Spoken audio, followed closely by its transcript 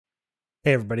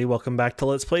Hey everybody, welcome back to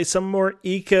Let's Play some more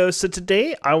Eco. So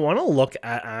today I want to look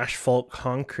at asphalt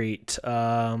concrete.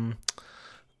 Yeah,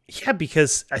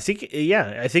 because I think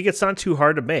it's not too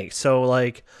hard to make. So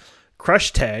like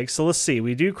crush tags. So let's see,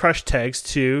 we do crush tags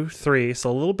 2, 3,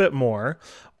 so a little bit more,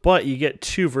 but you get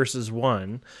 2 versus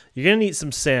 1. You're gonna need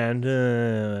some sand,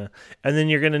 and then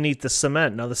you're gonna need the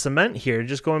cement. Now the cement here,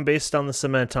 just going based on the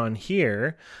cement on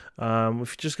here.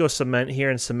 If you just go cement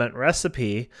here and cement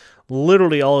recipe,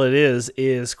 literally all it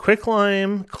is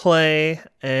quicklime, clay,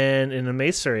 and in a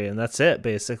masonry, and that's it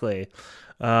basically.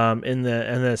 And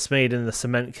it's made in the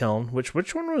cement kiln. Which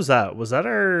one was that? Was that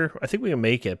our? I think we can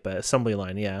make it, but assembly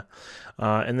line, yeah.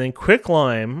 And then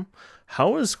quicklime.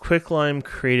 How is quicklime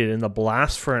created in the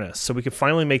blast furnace? So we can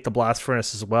finally make the blast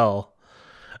furnace as well,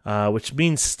 which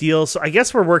means steel. So I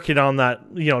guess we're working on that,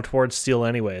 towards steel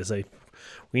anyways.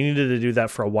 We needed to do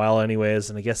that for a while anyways,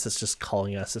 and I guess it's just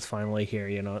calling us. It's finally here,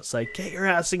 It's like, get your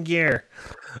ass in gear.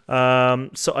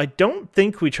 So I don't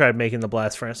think we tried making the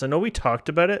blast furnace. I know we talked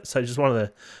about it, so I just wanted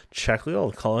to check. Look at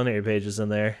all the culinary pages in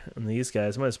there. And these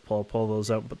guys, I might just pull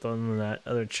those out and put them in that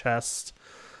other chest.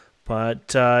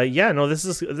 But yeah, no, this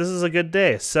is a good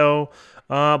day. So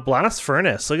blast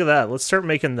furnace, look at that. Let's start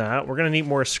making that. We're gonna need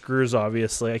more screws,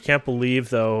 obviously. I can't believe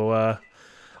though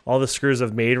all the screws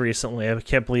I've made recently. I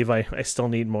can't believe I still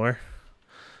need more.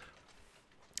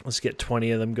 Let's get 20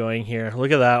 of them going here.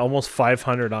 Look at that, almost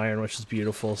 500 iron, which is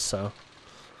beautiful. So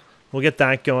we'll get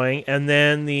that going. And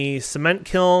then the cement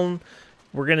kiln,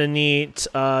 we're going to need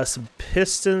some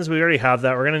pistons. We already have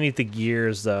that. We're going to need the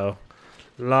gears, though.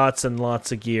 Lots and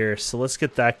lots of gears. So let's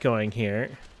get that going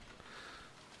here.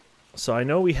 So I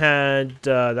know we had,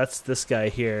 that's this guy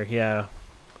here, yeah.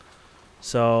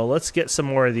 So let's get some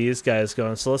more of these guys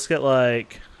going. So let's get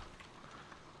like,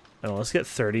 I don't know, let's get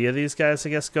 30 of these guys, I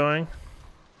guess, going.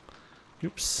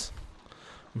 Oops.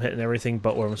 I'm hitting everything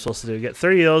but what I'm supposed to do. Get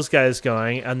 30 of those guys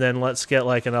going, and then let's get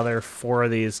like another 4 of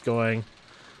these going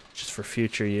just for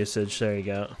future usage. There you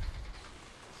go.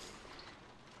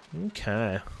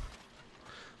 Okay.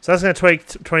 So that's going to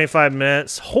take 25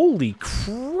 minutes. Holy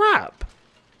crap!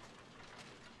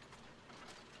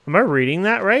 Am I reading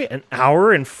that right? An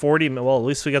hour and 40 minutes. Well, at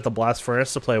least we got the blast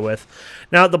furnace to play with.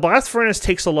 Now, the blast furnace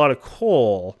takes a lot of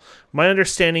coal. My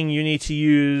understanding, you need to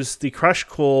use the crushed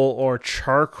coal or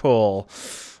charcoal.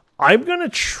 I'm going to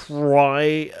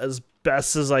try as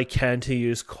best as I can to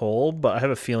use coal, but I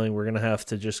have a feeling we're going to have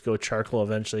to just go charcoal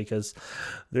eventually, because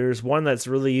there's one that's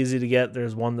really easy to get,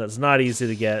 there's one that's not easy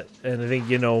to get, and I think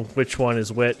you know which one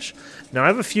is which. Now, I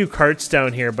have a few carts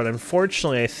down here, but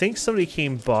unfortunately, I think somebody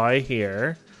came by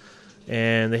here,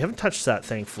 and they haven't touched that,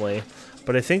 thankfully.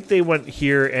 But I think they went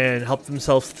here and helped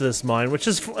themselves to this mine, which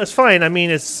is it's fine. I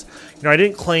mean, it's, I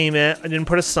didn't claim it. I didn't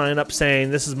put a sign up saying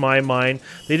this is my mine.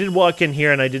 They did walk in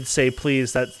here, and I did say,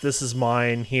 please, this is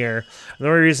mine here. And the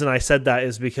only reason I said that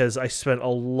is because I spent a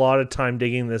lot of time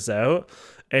digging this out,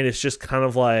 and it's just kind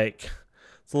of like,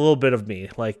 it's a little bit of me.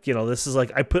 Like, this is like,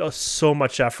 I put so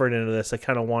much effort into this. I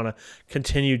kind of want to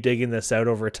continue digging this out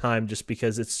over time, just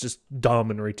because it's just dumb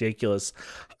and ridiculous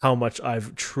how much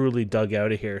I've truly dug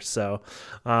out of here. So,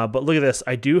 but look at this.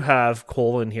 I do have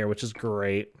coal in here, which is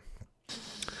great.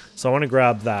 So I want to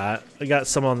grab that. I got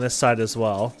some on this side as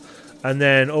well. And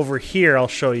then over here, I'll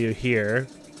show you here.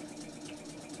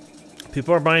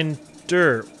 People are buying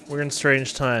dirt. We're in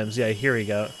strange times. Yeah, here we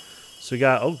go. So we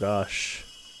got, oh gosh.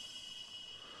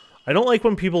 I don't like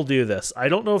when people do this. I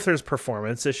don't know if there's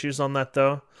performance issues on that,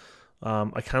 though.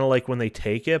 I kind of like when they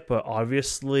take it, but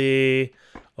obviously...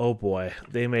 Oh, boy.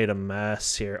 They made a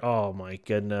mess here. Oh, my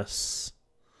goodness.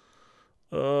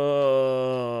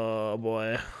 Oh,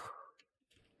 boy.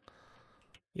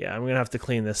 Yeah, I'm going to have to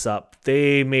clean this up.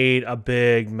 They made a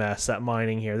big mess at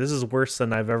mining here. This is worse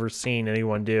than I've ever seen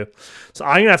anyone do. So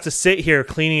I'm going to have to sit here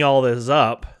cleaning all this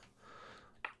up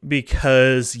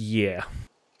because, yeah.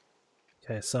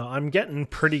 Okay, so I'm getting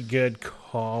pretty good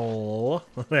coal.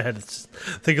 I had to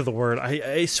think of the word.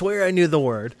 I swear I knew the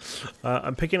word.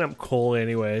 I'm picking up coal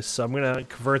anyways, so I'm going to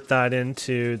convert that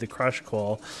into the crushed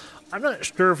coal. I'm not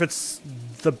sure if it's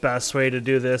the best way to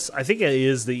do this. I think it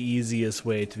is the easiest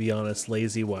way, to be honest,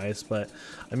 lazy-wise, but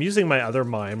I'm using my other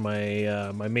mine,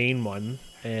 my main one,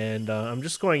 and I'm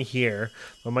just going here.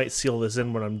 I might seal this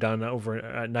in when I'm done over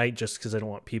at night, just because I don't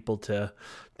want people to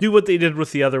do what they did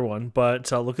with the other one. But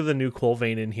look at the new coal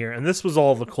vein in here, and this was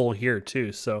all the coal here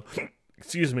too, so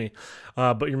excuse me.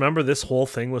 But remember, this whole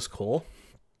thing was coal.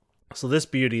 So this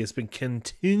beauty has been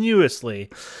continuously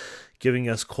giving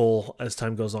us coal as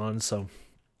time goes on, so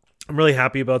I'm really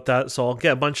happy about that. So I'll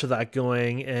get a bunch of that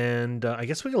going, and I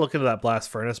guess we can look into that blast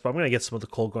furnace, but I'm going to get some of the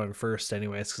coal going first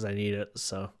anyways, because I need it.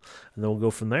 So, and then we'll go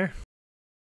from there.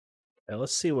 Yeah,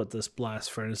 let's see what this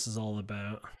blast furnace is all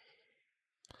about.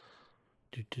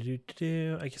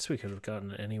 I guess we could have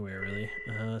gotten it anywhere, really.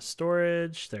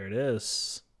 Storage, there it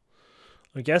is.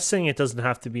 I'm guessing it doesn't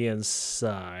have to be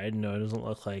inside. No, it doesn't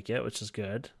look like it, which is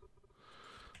good.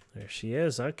 There she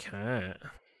is. Okay.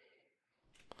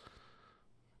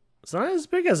 It's not as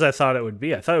big as I thought it would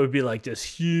be. I thought it would be like this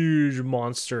huge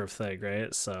monster of thing,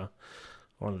 right? So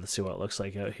I wanted to see what it looks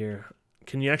like out here.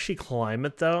 Can you actually climb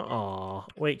it though? Aw.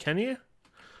 Wait, can you?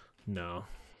 No.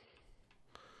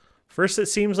 First it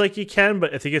seems like you can,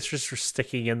 but I think it's just for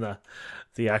sticking in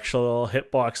the actual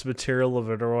hitbox material of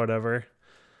it or whatever.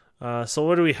 So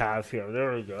what do we have here?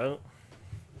 There we go.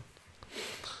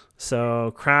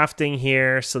 So crafting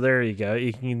here. So there you go.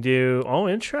 You can do... Oh,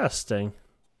 interesting.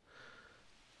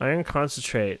 Iron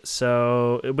concentrate.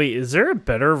 So, wait, is there a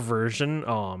better version?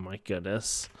 Oh my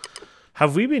goodness.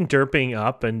 Have we been derping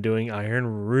up and doing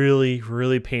iron really,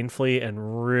 really painfully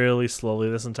and really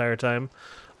slowly this entire time?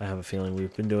 I have a feeling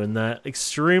we've been doing that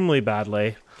extremely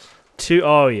badly.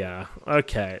 Oh yeah.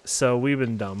 Okay, so we've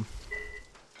been dumb.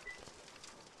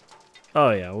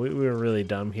 Oh yeah, we were really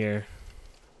dumb here.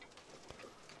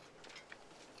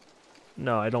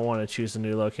 No, I don't want to choose a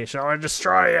new location. I want to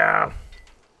destroy you!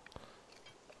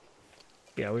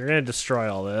 Yeah, we're gonna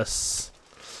destroy all this.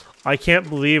 I can't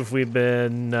believe we've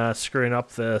been screwing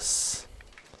up this.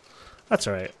 That's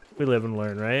alright. We live and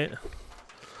learn, right?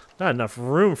 Not enough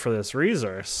room for this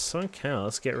resource. Okay,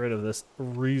 let's get rid of this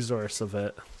resource of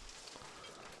it.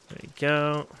 There you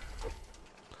go.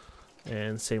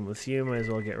 And same with you. Might as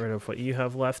well get rid of what you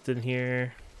have left in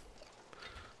here.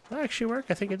 Did that actually work?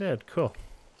 I think it did. Cool.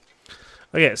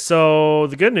 Okay, so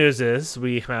the good news is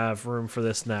we have room for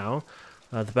this now.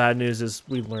 The bad news is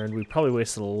we learned we probably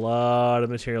wasted a lot of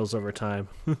materials over time.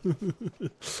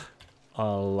 A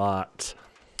lot.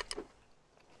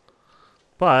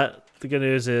 But the good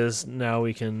news is now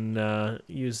we can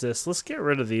use this. Let's get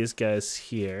rid of these guys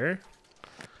here.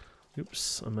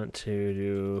 Oops, I meant to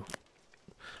do...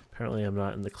 Apparently I'm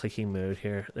not in the clicking mode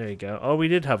here. There you go. Oh, we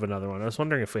did have another one. I was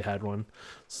wondering if we had one.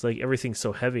 It's like everything's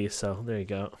so heavy, so there you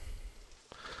go.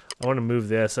 I want to move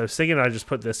this. I was thinking I'd just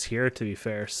put this here, to be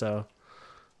fair, so...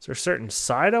 Is there a certain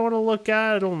side I want to look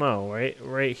at? I don't know.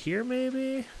 Right here,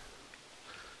 maybe?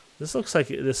 This looks like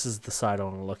this is the side I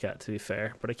want to look at, to be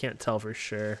fair. But I can't tell for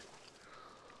sure.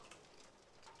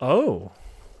 Oh.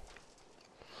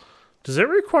 Does it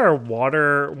require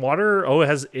water? Oh, it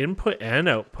has input and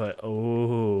output.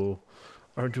 Oh.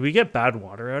 Or do we get bad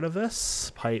water out of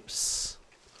this? Pipes.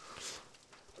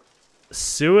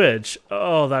 Sewage.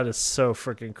 Oh, that is so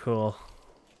freaking cool.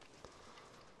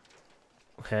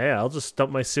 Okay, I'll just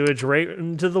dump my sewage right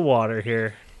into the water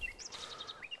here.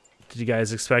 Did you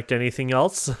guys expect anything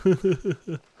else?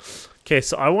 Okay,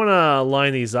 so I want to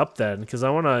line these up then, because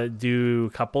I want to do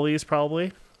a couple of these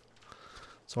probably.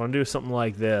 So I want to do something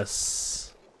like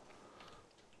this.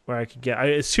 Where I could get...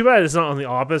 it's too bad it's not on the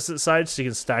opposite side, so you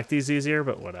can stack these easier,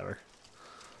 but whatever.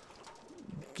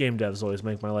 Game devs always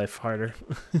make my life harder.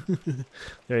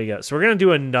 There you go. So we're going to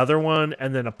do another one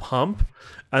and then a pump.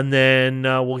 And then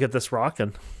we'll get this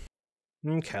rocking.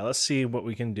 Okay, let's see what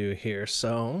we can do here.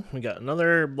 So we got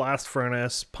another blast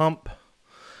furnace, pump,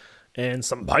 and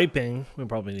some piping. We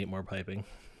probably need more piping.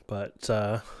 But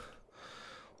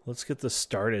let's get this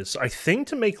started. So I think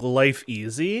to make life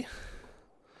easy...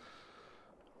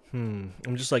 I'm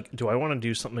just like, do I want to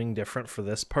do something different for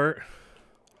this part?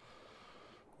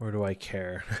 Or do I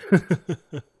care?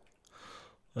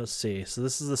 Let's see. So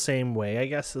this is the same way, I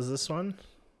guess, as this one.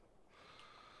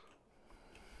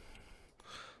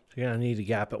 So you're going to need to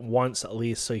gap it once at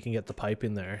least so you can get the pipe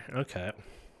in there. Okay.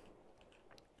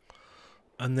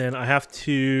 And then I have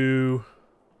to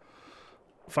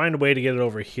find a way to get it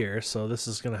over here. So this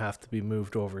is going to have to be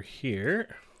moved over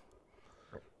here.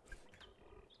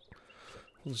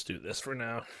 We'll just do this for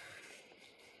now.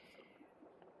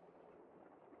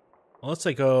 Let's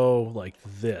like go like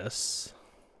this.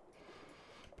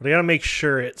 But I gotta make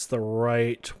sure it's the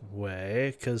right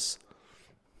way, because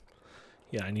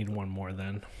yeah, I need one more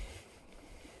then.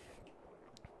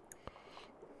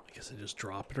 I guess I just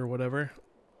drop it or whatever.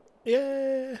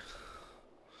 Yeah.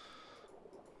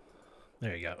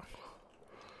 There you go.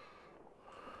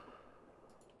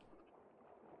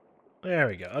 There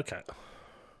we go. Okay.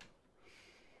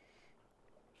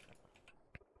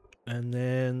 And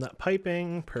then that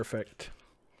piping, perfect.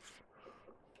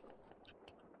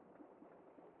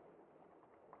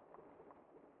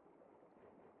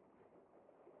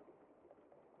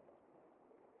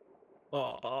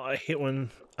 Oh, I hate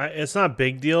when... it's not a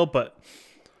big deal, but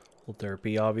a little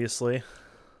derpy, obviously.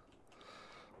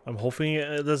 I'm hoping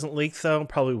it doesn't leak, though.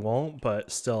 Probably won't,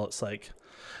 but still, it's like...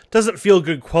 doesn't feel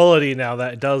good quality now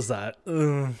that it does that.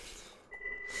 Ugh.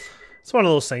 It's one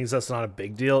of those things that's not a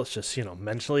big deal. It's just, you know,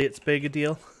 mentally it's big a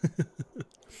deal. Okay,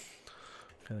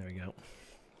 there we go.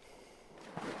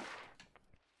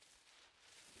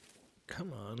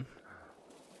 Come on.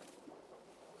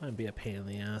 Might be a pain in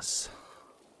the ass.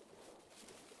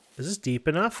 Is this deep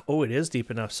enough? Oh, it is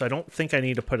deep enough, so I don't think I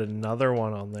need to put another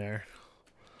one on there.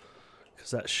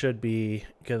 Because that should be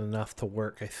good enough to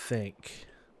work, I think.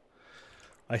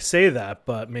 I say that,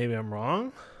 but maybe I'm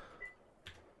wrong.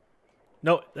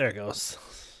 No, there it goes.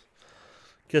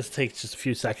 Guess it takes just a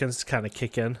few seconds to kind of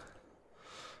kick in.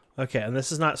 Okay, and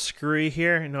this is not screwy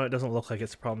here. No, it doesn't look like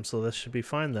it's a problem, so this should be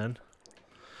fine then.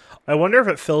 I wonder if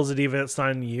it fills it even if it's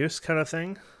not in use kind of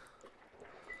thing.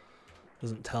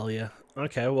 Doesn't tell you.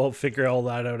 Okay, we'll figure all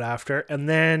that out after. And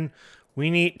then we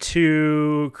need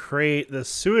to create the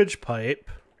sewage pipe,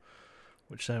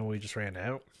 which then we just ran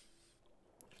out.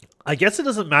 I guess it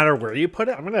doesn't matter where you put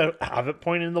it. I'm going to have it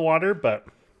point in the water, but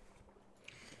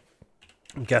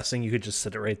I'm guessing you could just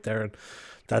sit it right there, and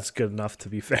that's good enough to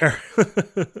be fair.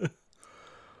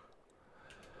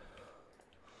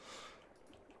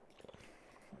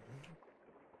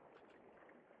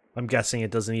 I'm guessing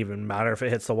it doesn't even matter if it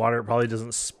hits the water. It probably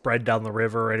doesn't spread down the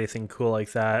river or anything cool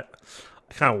like that.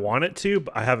 I kind of want it to,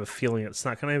 but I have a feeling it's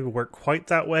not going to work quite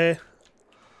that way.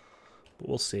 But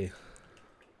we'll see.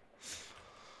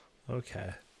 Okay.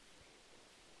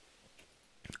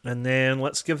 And then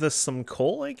let's give this some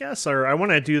coal, I guess. Or I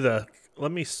want to do the...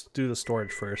 Let me do the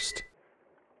storage first.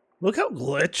 Look how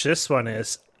glitched this one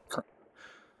is.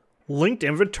 Linked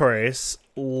inventories.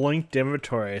 Linked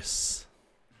inventories.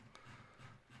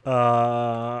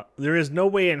 There is no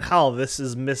way in hell this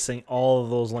is missing all of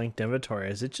those linked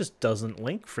inventories. It just doesn't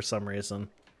link for some reason.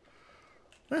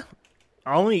 I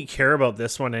only care about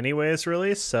this one anyways,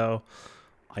 really, so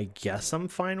I guess I'm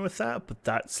fine with that, but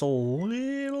that's a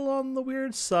little on the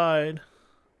weird side.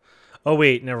 Oh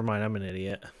wait, never mind, I'm an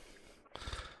idiot.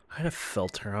 I had a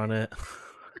filter on it.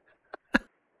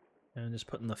 And just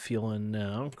putting the fuel in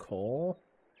now. Coal.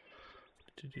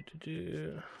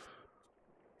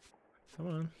 Come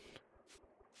on.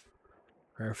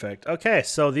 Perfect. Okay,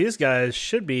 so these guys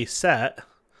should be set.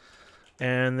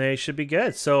 And they should be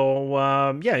good.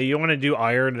 So, yeah, you want to do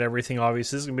iron and everything,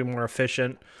 obviously. This is going to be more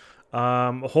efficient.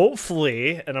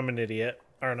 Hopefully, and I'm an idiot,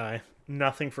 aren't I?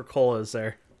 Nothing for coal is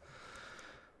there.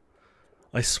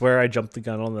 I swear I jumped the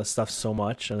gun on this stuff so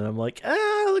much. And I'm like,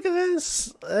 look at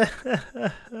this.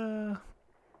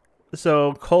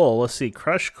 So, coal. Let's see.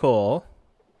 Crushed coal.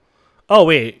 Oh,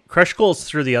 wait. Crushed coal is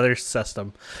through the other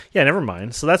system. Yeah, never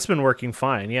mind. So that's been working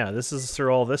fine. Yeah, this is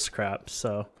through all this crap.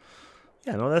 So,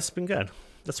 yeah, no, that's been good.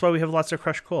 That's why we have lots of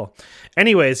crushed coal.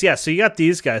 Anyways, yeah, so you got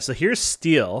these guys. So here's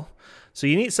steel. So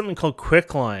you need something called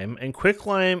quicklime. And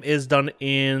quicklime is done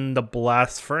in the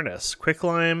blast furnace.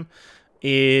 Quicklime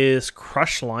is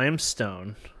crushed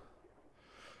limestone.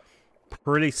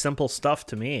 Pretty simple stuff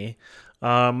to me.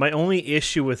 My only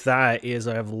issue with that is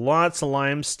I have lots of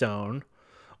limestone.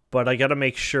 But I got to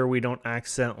make sure we don't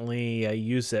accidentally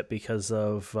use it because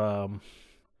of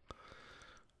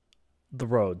the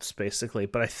roads, basically.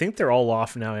 But I think they're all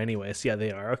off now anyways. Yeah,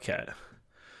 they are. Okay.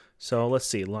 So let's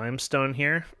see. Limestone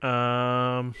here.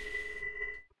 Limestone.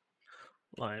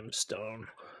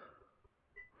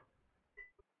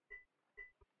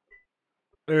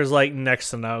 There's like next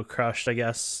to no crushed, I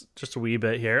guess. Just a wee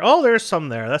bit here. Oh, there's some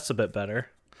there. That's a bit better.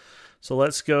 So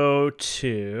let's go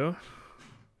to...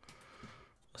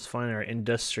 Let's find our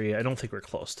industry. I don't think we're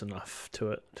close enough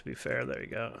to it, to be fair. There you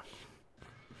go.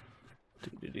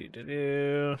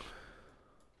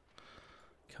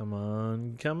 Come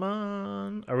on, come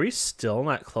on. Are we still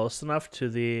not close enough to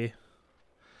the...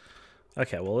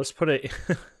 Okay, well, let's put it...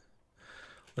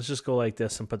 Let's just go like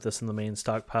this and put this in the main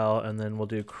stockpile, and then we'll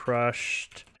do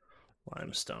crushed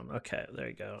limestone. Okay, there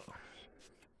you go.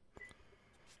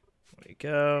 There you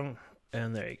go.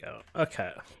 And there you go.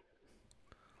 Okay.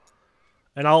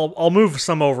 And I'll move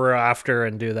some over after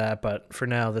and do that, but for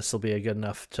now this will be good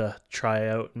enough to try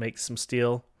out and make some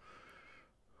steel.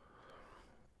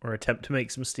 Or attempt to make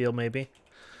some steel, maybe.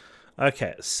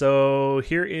 Okay, so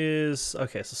here is...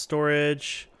 Okay, so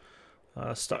storage.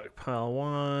 Stockpile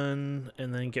 1.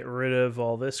 And then get rid of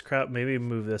all this crap. Maybe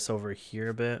move this over here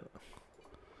a bit.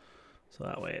 So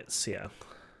that way it's... Yeah.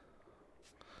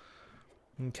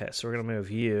 Okay, so we're going to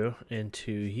move you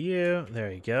into you.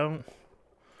 There you go.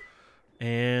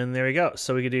 And there we go.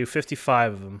 So we could do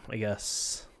 55 of them, I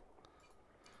guess.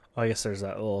 Oh, I guess there's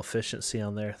that little efficiency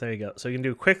on there. There you go. So we can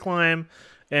do quicklime.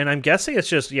 And I'm guessing it's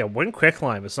just, yeah, one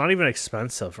quicklime. It's not even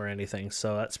expensive or anything.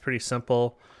 So that's pretty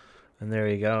simple. And there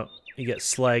you go. You get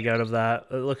slag out of that.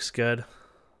 It looks good.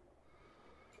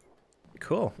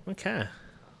 cool. Okay.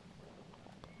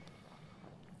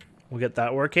 We'll get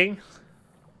that working.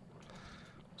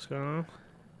 What's going on?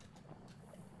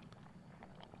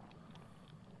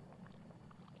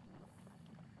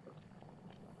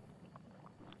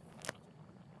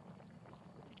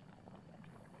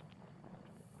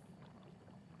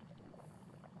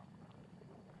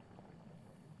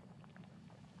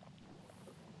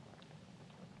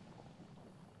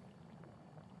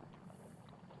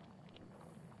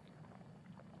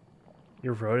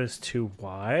 Your road is too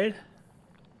wide?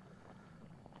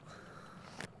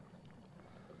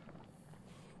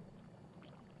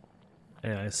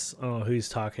 Yeah, I don't know who he's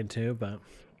talking to, but...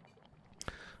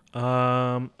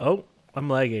 Oh, I'm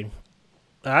lagging.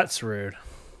 That's rude.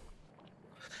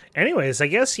 Anyways, I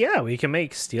guess, yeah, we can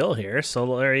make steel here,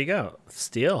 so there you go.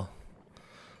 Steel.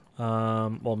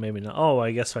 Well, maybe not. Oh,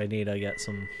 I guess I get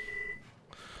some...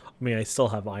 I mean, I still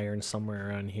have iron somewhere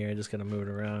around here. Just gotta move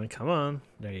it around. Come on.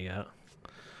 There you go.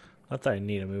 Not that I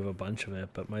need to move a bunch of it,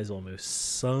 but might as well move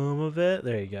some of it.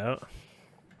 There you go.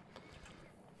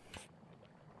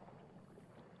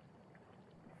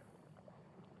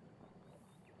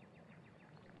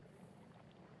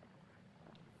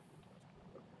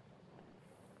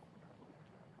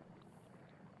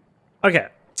 Okay.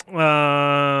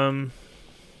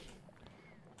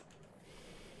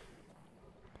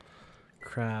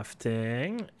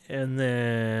 Crafting. And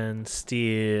then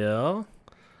steel.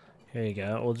 Here you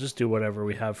go. We'll just do whatever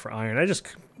we have for iron. I just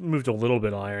moved a little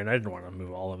bit of iron. I didn't want to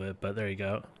move all of it, but there you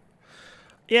go.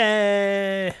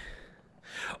 Yay!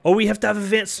 Oh, we have to have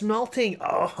advanced smelting.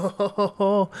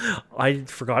 Oh, I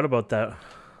forgot about that.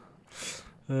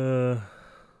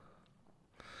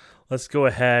 Let's go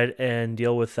ahead and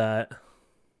deal with that.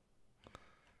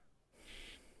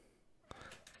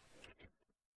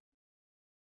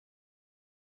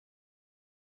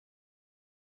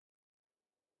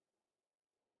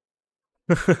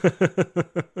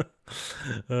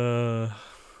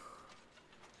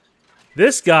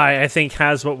 This guy, I think,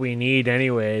 has what we need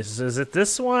anyways. Is it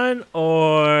this one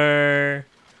or...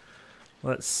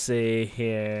 Let's see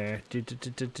here.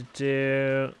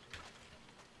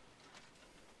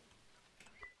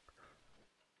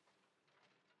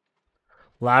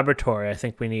 Laboratory, I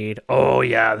think we need. Oh,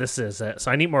 yeah, this is it.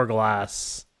 So I need more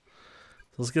glass.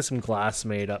 Let's get some glass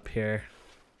made up here.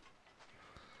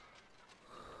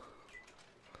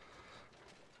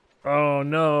 Oh,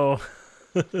 no.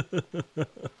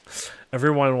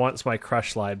 Everyone wants my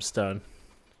crushed limestone.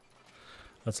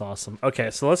 That's awesome.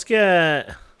 Okay, so let's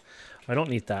get... I don't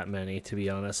need that many, to be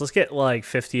honest. Let's get like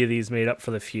 50 of these made up for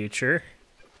the future.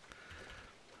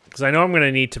 Because I know I'm going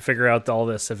to need to figure out all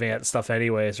this advanced stuff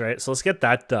anyways, right? So let's get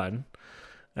that done.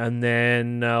 And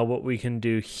then what we can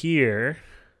do here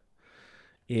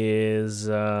is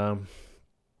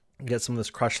get some of this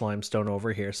crushed limestone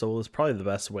over here. So it's probably the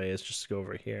best way is just to go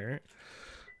over here.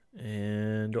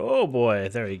 And oh boy,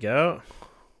 there you go.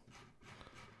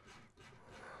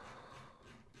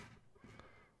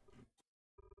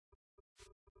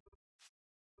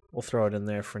 We'll throw it in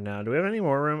there for now. Do we have any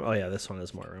more room? Oh yeah, this one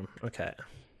has more room. Okay.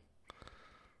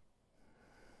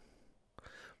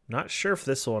 Not sure if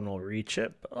this one will reach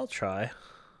it, but I'll try.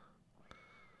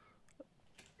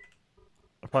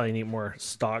 I'll probably need more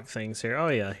stock things here. Oh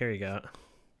yeah, here you go.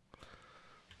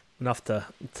 Enough to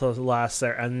last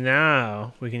there. And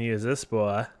now we can use this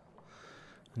boy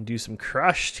and do some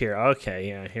crushed here. Okay,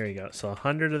 yeah, here you go. So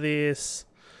 100 of these.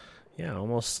 Yeah,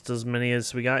 almost as many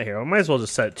as we got here. I might as well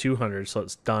just set 200 so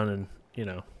it's done and, you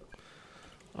know.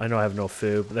 I know I have no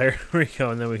food, but there we go.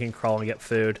 And then we can crawl and get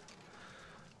food.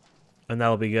 And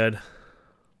that'll be good.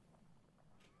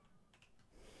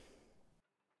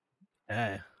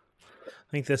 Yeah.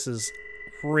 I think this is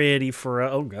ready for...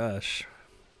 oh, gosh.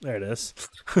 There it is.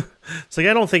 It's like,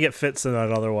 I don't think it fits in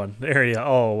that other one. There you go.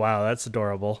 Oh, wow, that's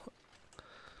adorable.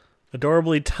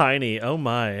 Adorably tiny. Oh,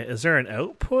 my. Is there an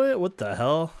output? What the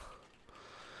hell?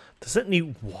 Does it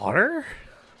need water?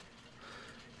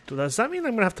 Does that mean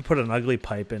I'm going to have to put an ugly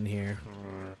pipe in here?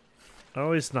 I'm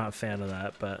always not a fan of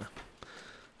that, but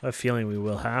I have a feeling we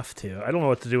will have to. I don't know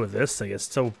what to do with this thing. It's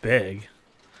so big.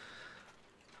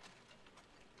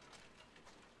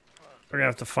 We're going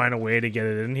to have to find a way to get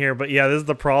it in here. But yeah, this is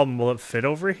the problem. Will it fit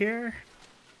over here?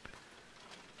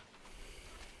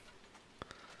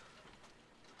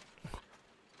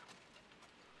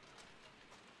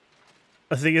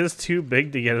 I think it's too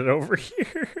big to get it over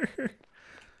here.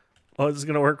 Oh, it's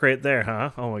going to work right there,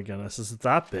 huh? Oh my goodness. Is it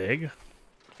that big?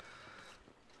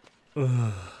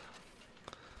 Ugh.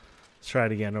 Let's try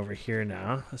it again over here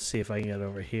now. Let's see if I can get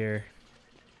over here.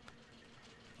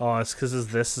 Oh, it's because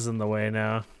this is in the way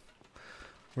now.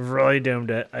 We've really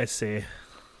doomed it. I see.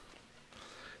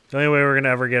 The only way we're gonna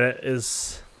ever get it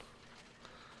is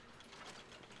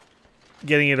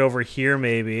getting it over here,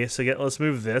 maybe. So let's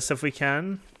move this if we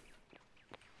can.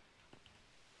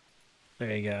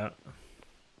 There you go.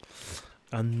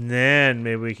 And then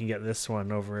maybe we can get this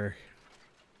one over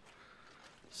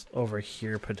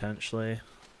here potentially.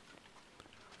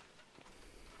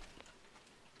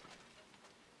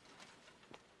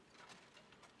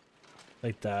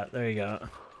 Like that. There you go.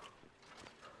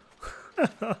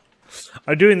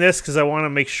 I'm doing this because I want to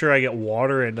make sure I get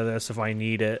water into this if I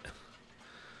need it.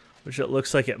 Which it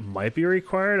looks like it might be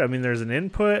required. I mean, there's an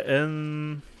input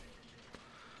and...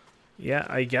 yeah,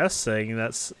 I guess saying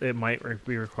it might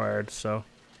be required, so...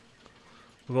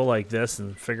 we'll go like this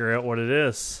and figure out what it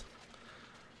is.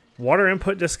 Water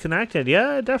input disconnected.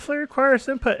 Yeah, it definitely requires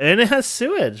input. And it has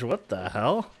sewage. What the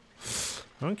hell?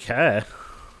 Okay.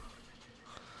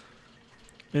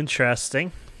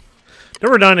 Interesting.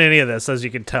 Never done any of this, as you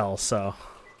can tell, so...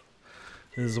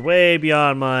 this is way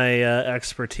beyond my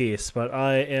expertise, but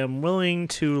I am willing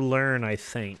to learn, I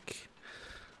think.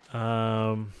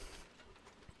 There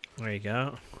you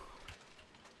go.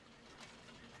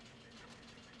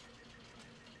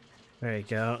 There you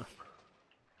go.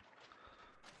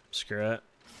 Screw it.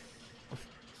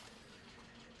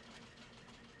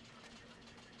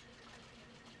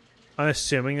 I'm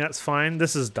assuming that's fine.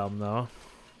 This is dumb, though.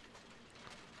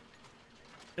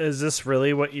 Is this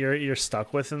really what you're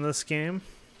stuck with in this game?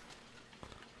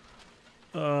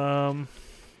 Is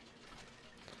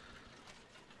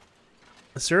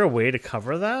there a way to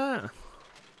cover that?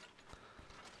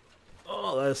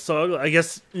 Oh, that's so ugly. I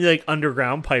guess like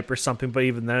underground pipe or something, but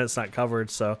even then it's not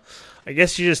covered, so I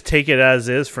guess you just take it as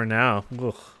is for now.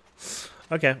 Ugh.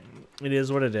 Okay, it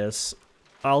is what it is.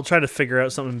 I'll try to figure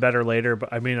out something better later,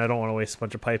 but I mean, I don't want to waste a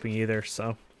bunch of piping either,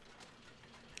 so...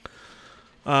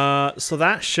 so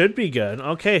that should be good.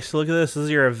 Okay, so look at this. This is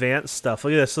your advanced stuff.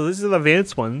 Look at this. So these are the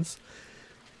advanced ones.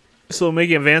 So we'll make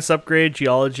it advanced upgrade,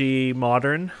 geology,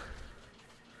 modern.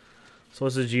 So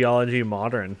what's a geology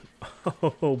modern?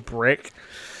 Oh, brick.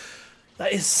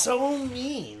 That is so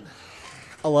mean.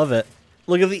 I love it.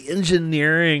 Look at the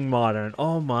engineering modern.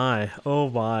 Oh my. Oh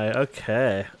my.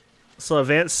 Okay. So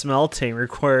advanced smelting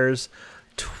requires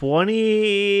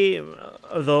 20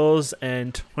 of those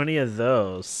and 20 of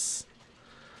those.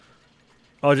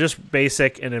 Oh, just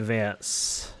basic and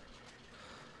advanced.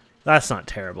 That's not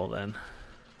terrible then.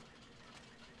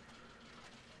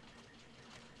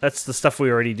 That's the stuff we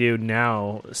already do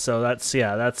now, so that's,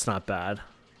 yeah, that's not bad.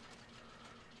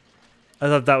 I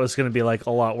thought that was going to be like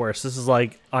a lot worse. This is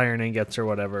like iron ingots or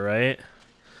whatever, right?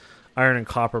 Iron and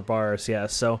copper bars, yeah,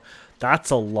 so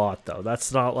that's a lot though.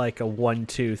 That's not like a 1,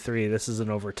 2, 3. This is an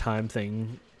overtime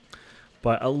thing.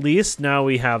 But at least now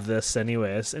we have this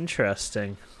anyways.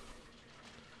 Interesting.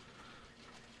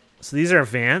 So these are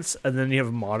advanced, and then you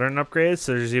have modern upgrades,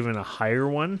 so there's even a higher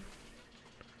one.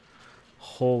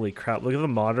 Holy crap, look at the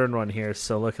modern one here.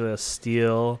 So look at this,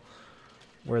 steel,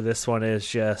 where this one is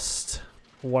just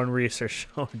one research.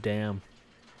 Oh, damn.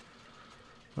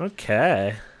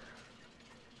 Okay.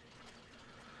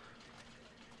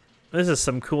 This is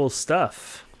some cool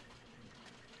stuff.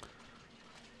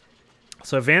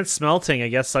 So advanced smelting, I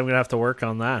guess I'm going to have to work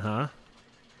on that, huh?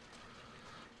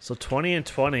 So 20 and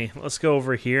 20. Let's go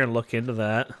over here and look into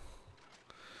that.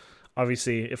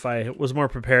 Obviously, if I was more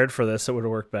prepared for this, it would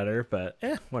have worked better, but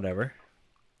whatever.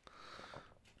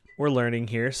 We're learning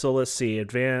here. So let's see.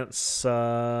 Advance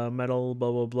metal,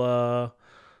 blah, blah, blah.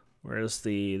 Where's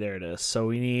the... there it is. So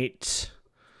we need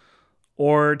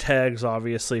ore tags,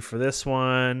 obviously, for this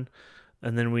one.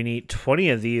 And then we need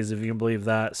 20 of these, if you can believe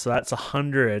that. So that's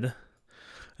 100.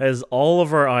 That is all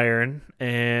of our iron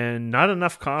and not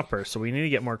enough copper, so we need to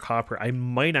get more copper. I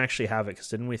might actually have it, because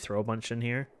didn't we throw a bunch in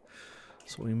here?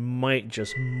 So we might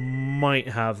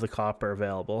have the copper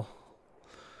available.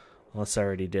 Unless I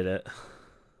already did it.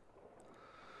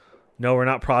 No, we're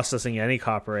not processing any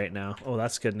copper right now. Oh,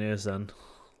 that's good news then.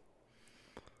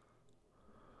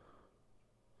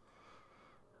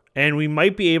 And we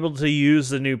might be able to use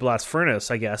the new blast furnace,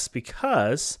 I guess,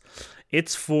 because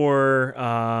it's for...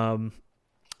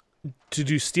 to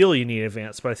do steel, you need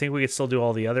advanced, but I think we could still do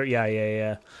all the other...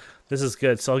 Yeah. This is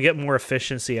good. So I'll get more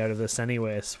efficiency out of this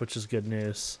anyways, which is good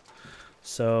news.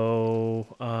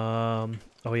 So,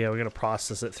 oh yeah, we're going to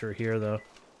process it through here, though.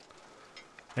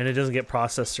 And it doesn't get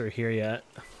processed through here yet.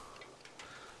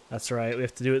 That's right. We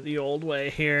have to do it the old way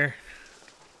here.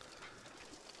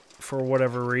 For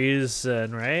whatever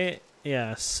reason, right?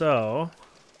 Yeah, so...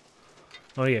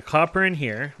 oh yeah, copper in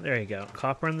here. There you go.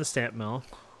 Copper in the stamp mill.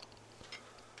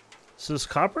 So is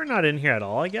copper not in here at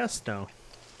all, I guess? No.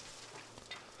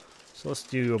 So let's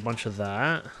do a bunch of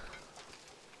that.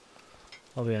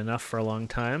 That'll be enough for a long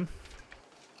time.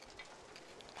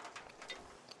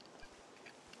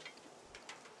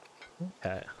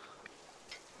 Okay.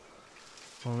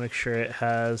 I'll make sure it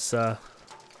has,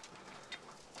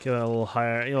 give it a little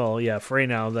higher. Well, yeah, for right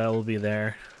now, that will be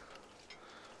there.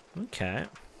 Okay.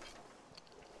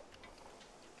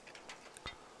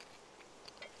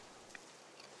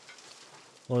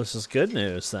 Well, this is good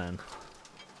news then.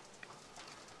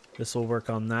 This will work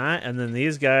on that. And then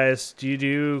these guys, do you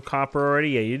do copper already?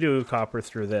 Yeah, you do copper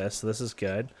through this. So this is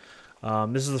good.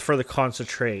 This is for the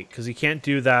concentrate, because you can't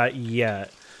do that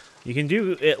yet. You can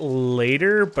do it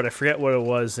later, but I forget what it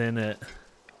was in it.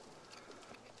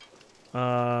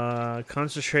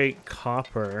 Concentrate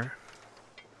copper.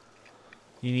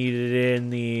 You need it in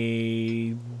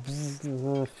the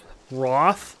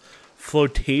broth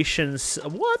flotations.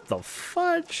 What the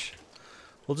fudge?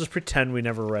 We'll just pretend we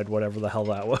never read whatever the hell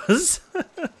that was.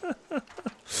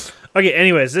 Okay,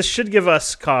 anyways, this should give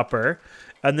us copper.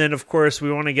 And then, of course,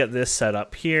 we want to get this set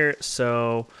up here.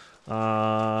 So,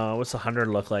 what's 100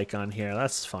 look like on here?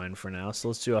 That's fine for now. So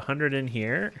let's do 100 in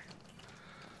here.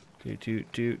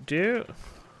 Do.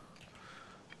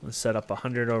 Let's set up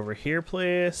 100 over here,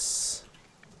 please.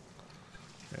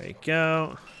 There you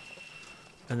go.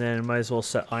 And then might as well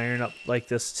set iron up like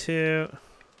this too.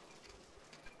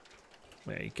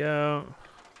 There you go.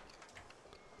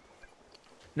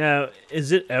 Now,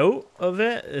 is it out of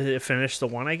it? Did it finish the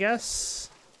one, I guess?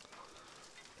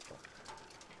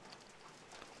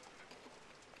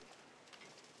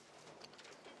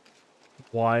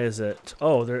 Why is it?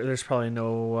 Oh, there's probably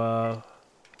no,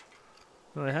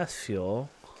 well, it has fuel.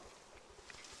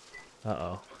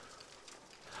 Uh-oh.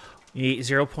 You eat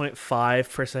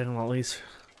 0.5% at least.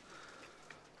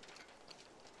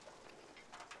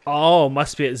 Oh,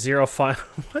 must be at 0.5.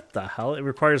 What the hell? It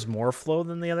requires more flow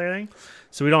than the other thing?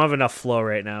 So we don't have enough flow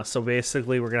right now. So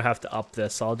basically, we're going to have to up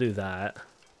this. I'll do that.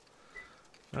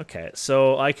 Okay,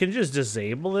 so I can just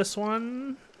disable this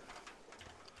one.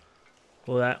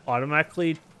 Will that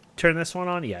automatically turn this one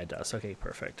on? Yeah, it does. Okay,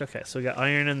 perfect. Okay, so we got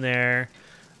iron in there.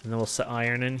 And then we'll set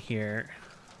iron in here.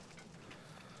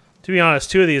 To be honest,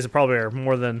 2 of these probably are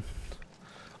more than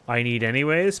I need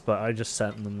anyways, but I just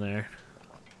set them there.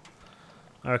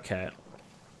 Okay.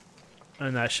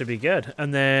 And that should be good.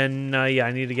 And then, yeah,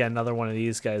 I need to get another one of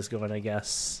these guys going, I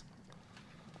guess.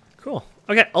 Cool.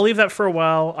 Okay, I'll leave that for a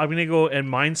while. I'm going to go and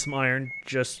mine some iron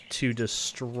just to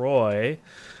destroy.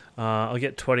 I'll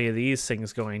get 20 of these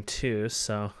things going too,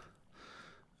 so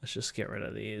let's just get rid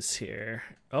of these here.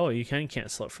 Oh, you can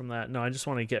cancel it from that. No, I just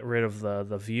want to get rid of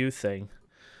the view thing.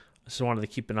 I just wanted to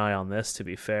keep an eye on this, to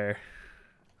be fair.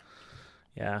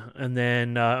 Yeah, and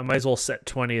then I might as well set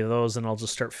 20 of those, and I'll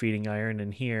just start feeding iron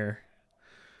in here.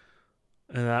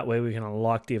 And that way we can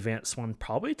unlock the advanced one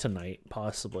probably tonight,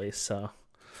 possibly. So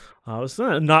I was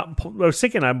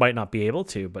thinking I might not be able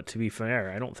to, but to be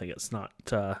fair, I don't think it's not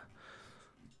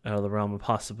out of the realm of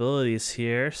possibilities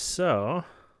here. So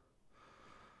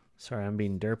sorry, I'm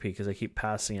being derpy because I keep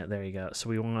passing it. There you go. So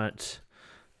we want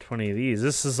 20 of these.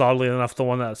 This is oddly enough the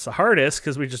one that's the hardest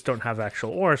because we just don't have actual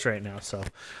ores right now. So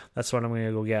that's what I'm going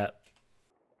to go get.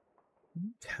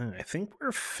 Okay, I think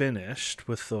we're finished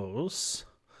with those.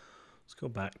 Let's go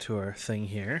back to our thing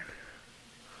here.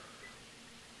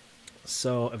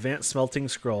 So, advanced smelting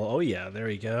scroll. Oh yeah, there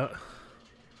we go.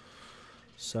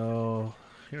 So,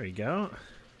 here we go.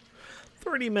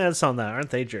 30 minutes on that,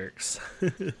 aren't they jerks?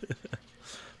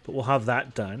 But we'll have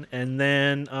that done. And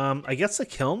then, I guess the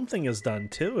kiln thing is done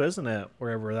too, isn't it?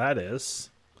 Wherever that is.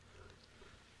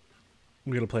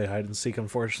 I'm going to play hide and seek,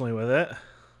 unfortunately, with it.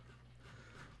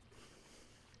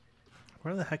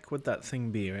 Where the heck would that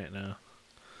thing be right now?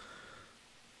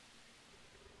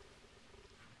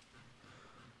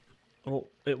 Well,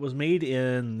 it was made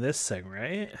in this thing,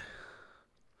 right?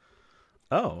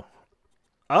 Oh.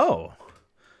 Oh.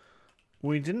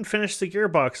 We didn't finish the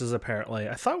gearboxes, apparently.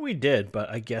 I thought we did, but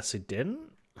I guess it didn't.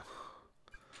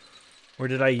 Or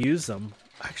did I use them?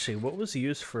 Actually, what was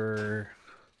used for...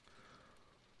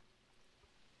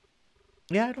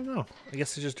 Yeah, I don't know. I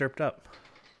guess it just derped up.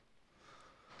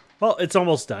 Well, it's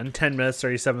almost done. 10 minutes,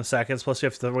 37 seconds, plus you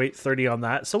have to wait 30 on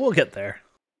that, so we'll get there.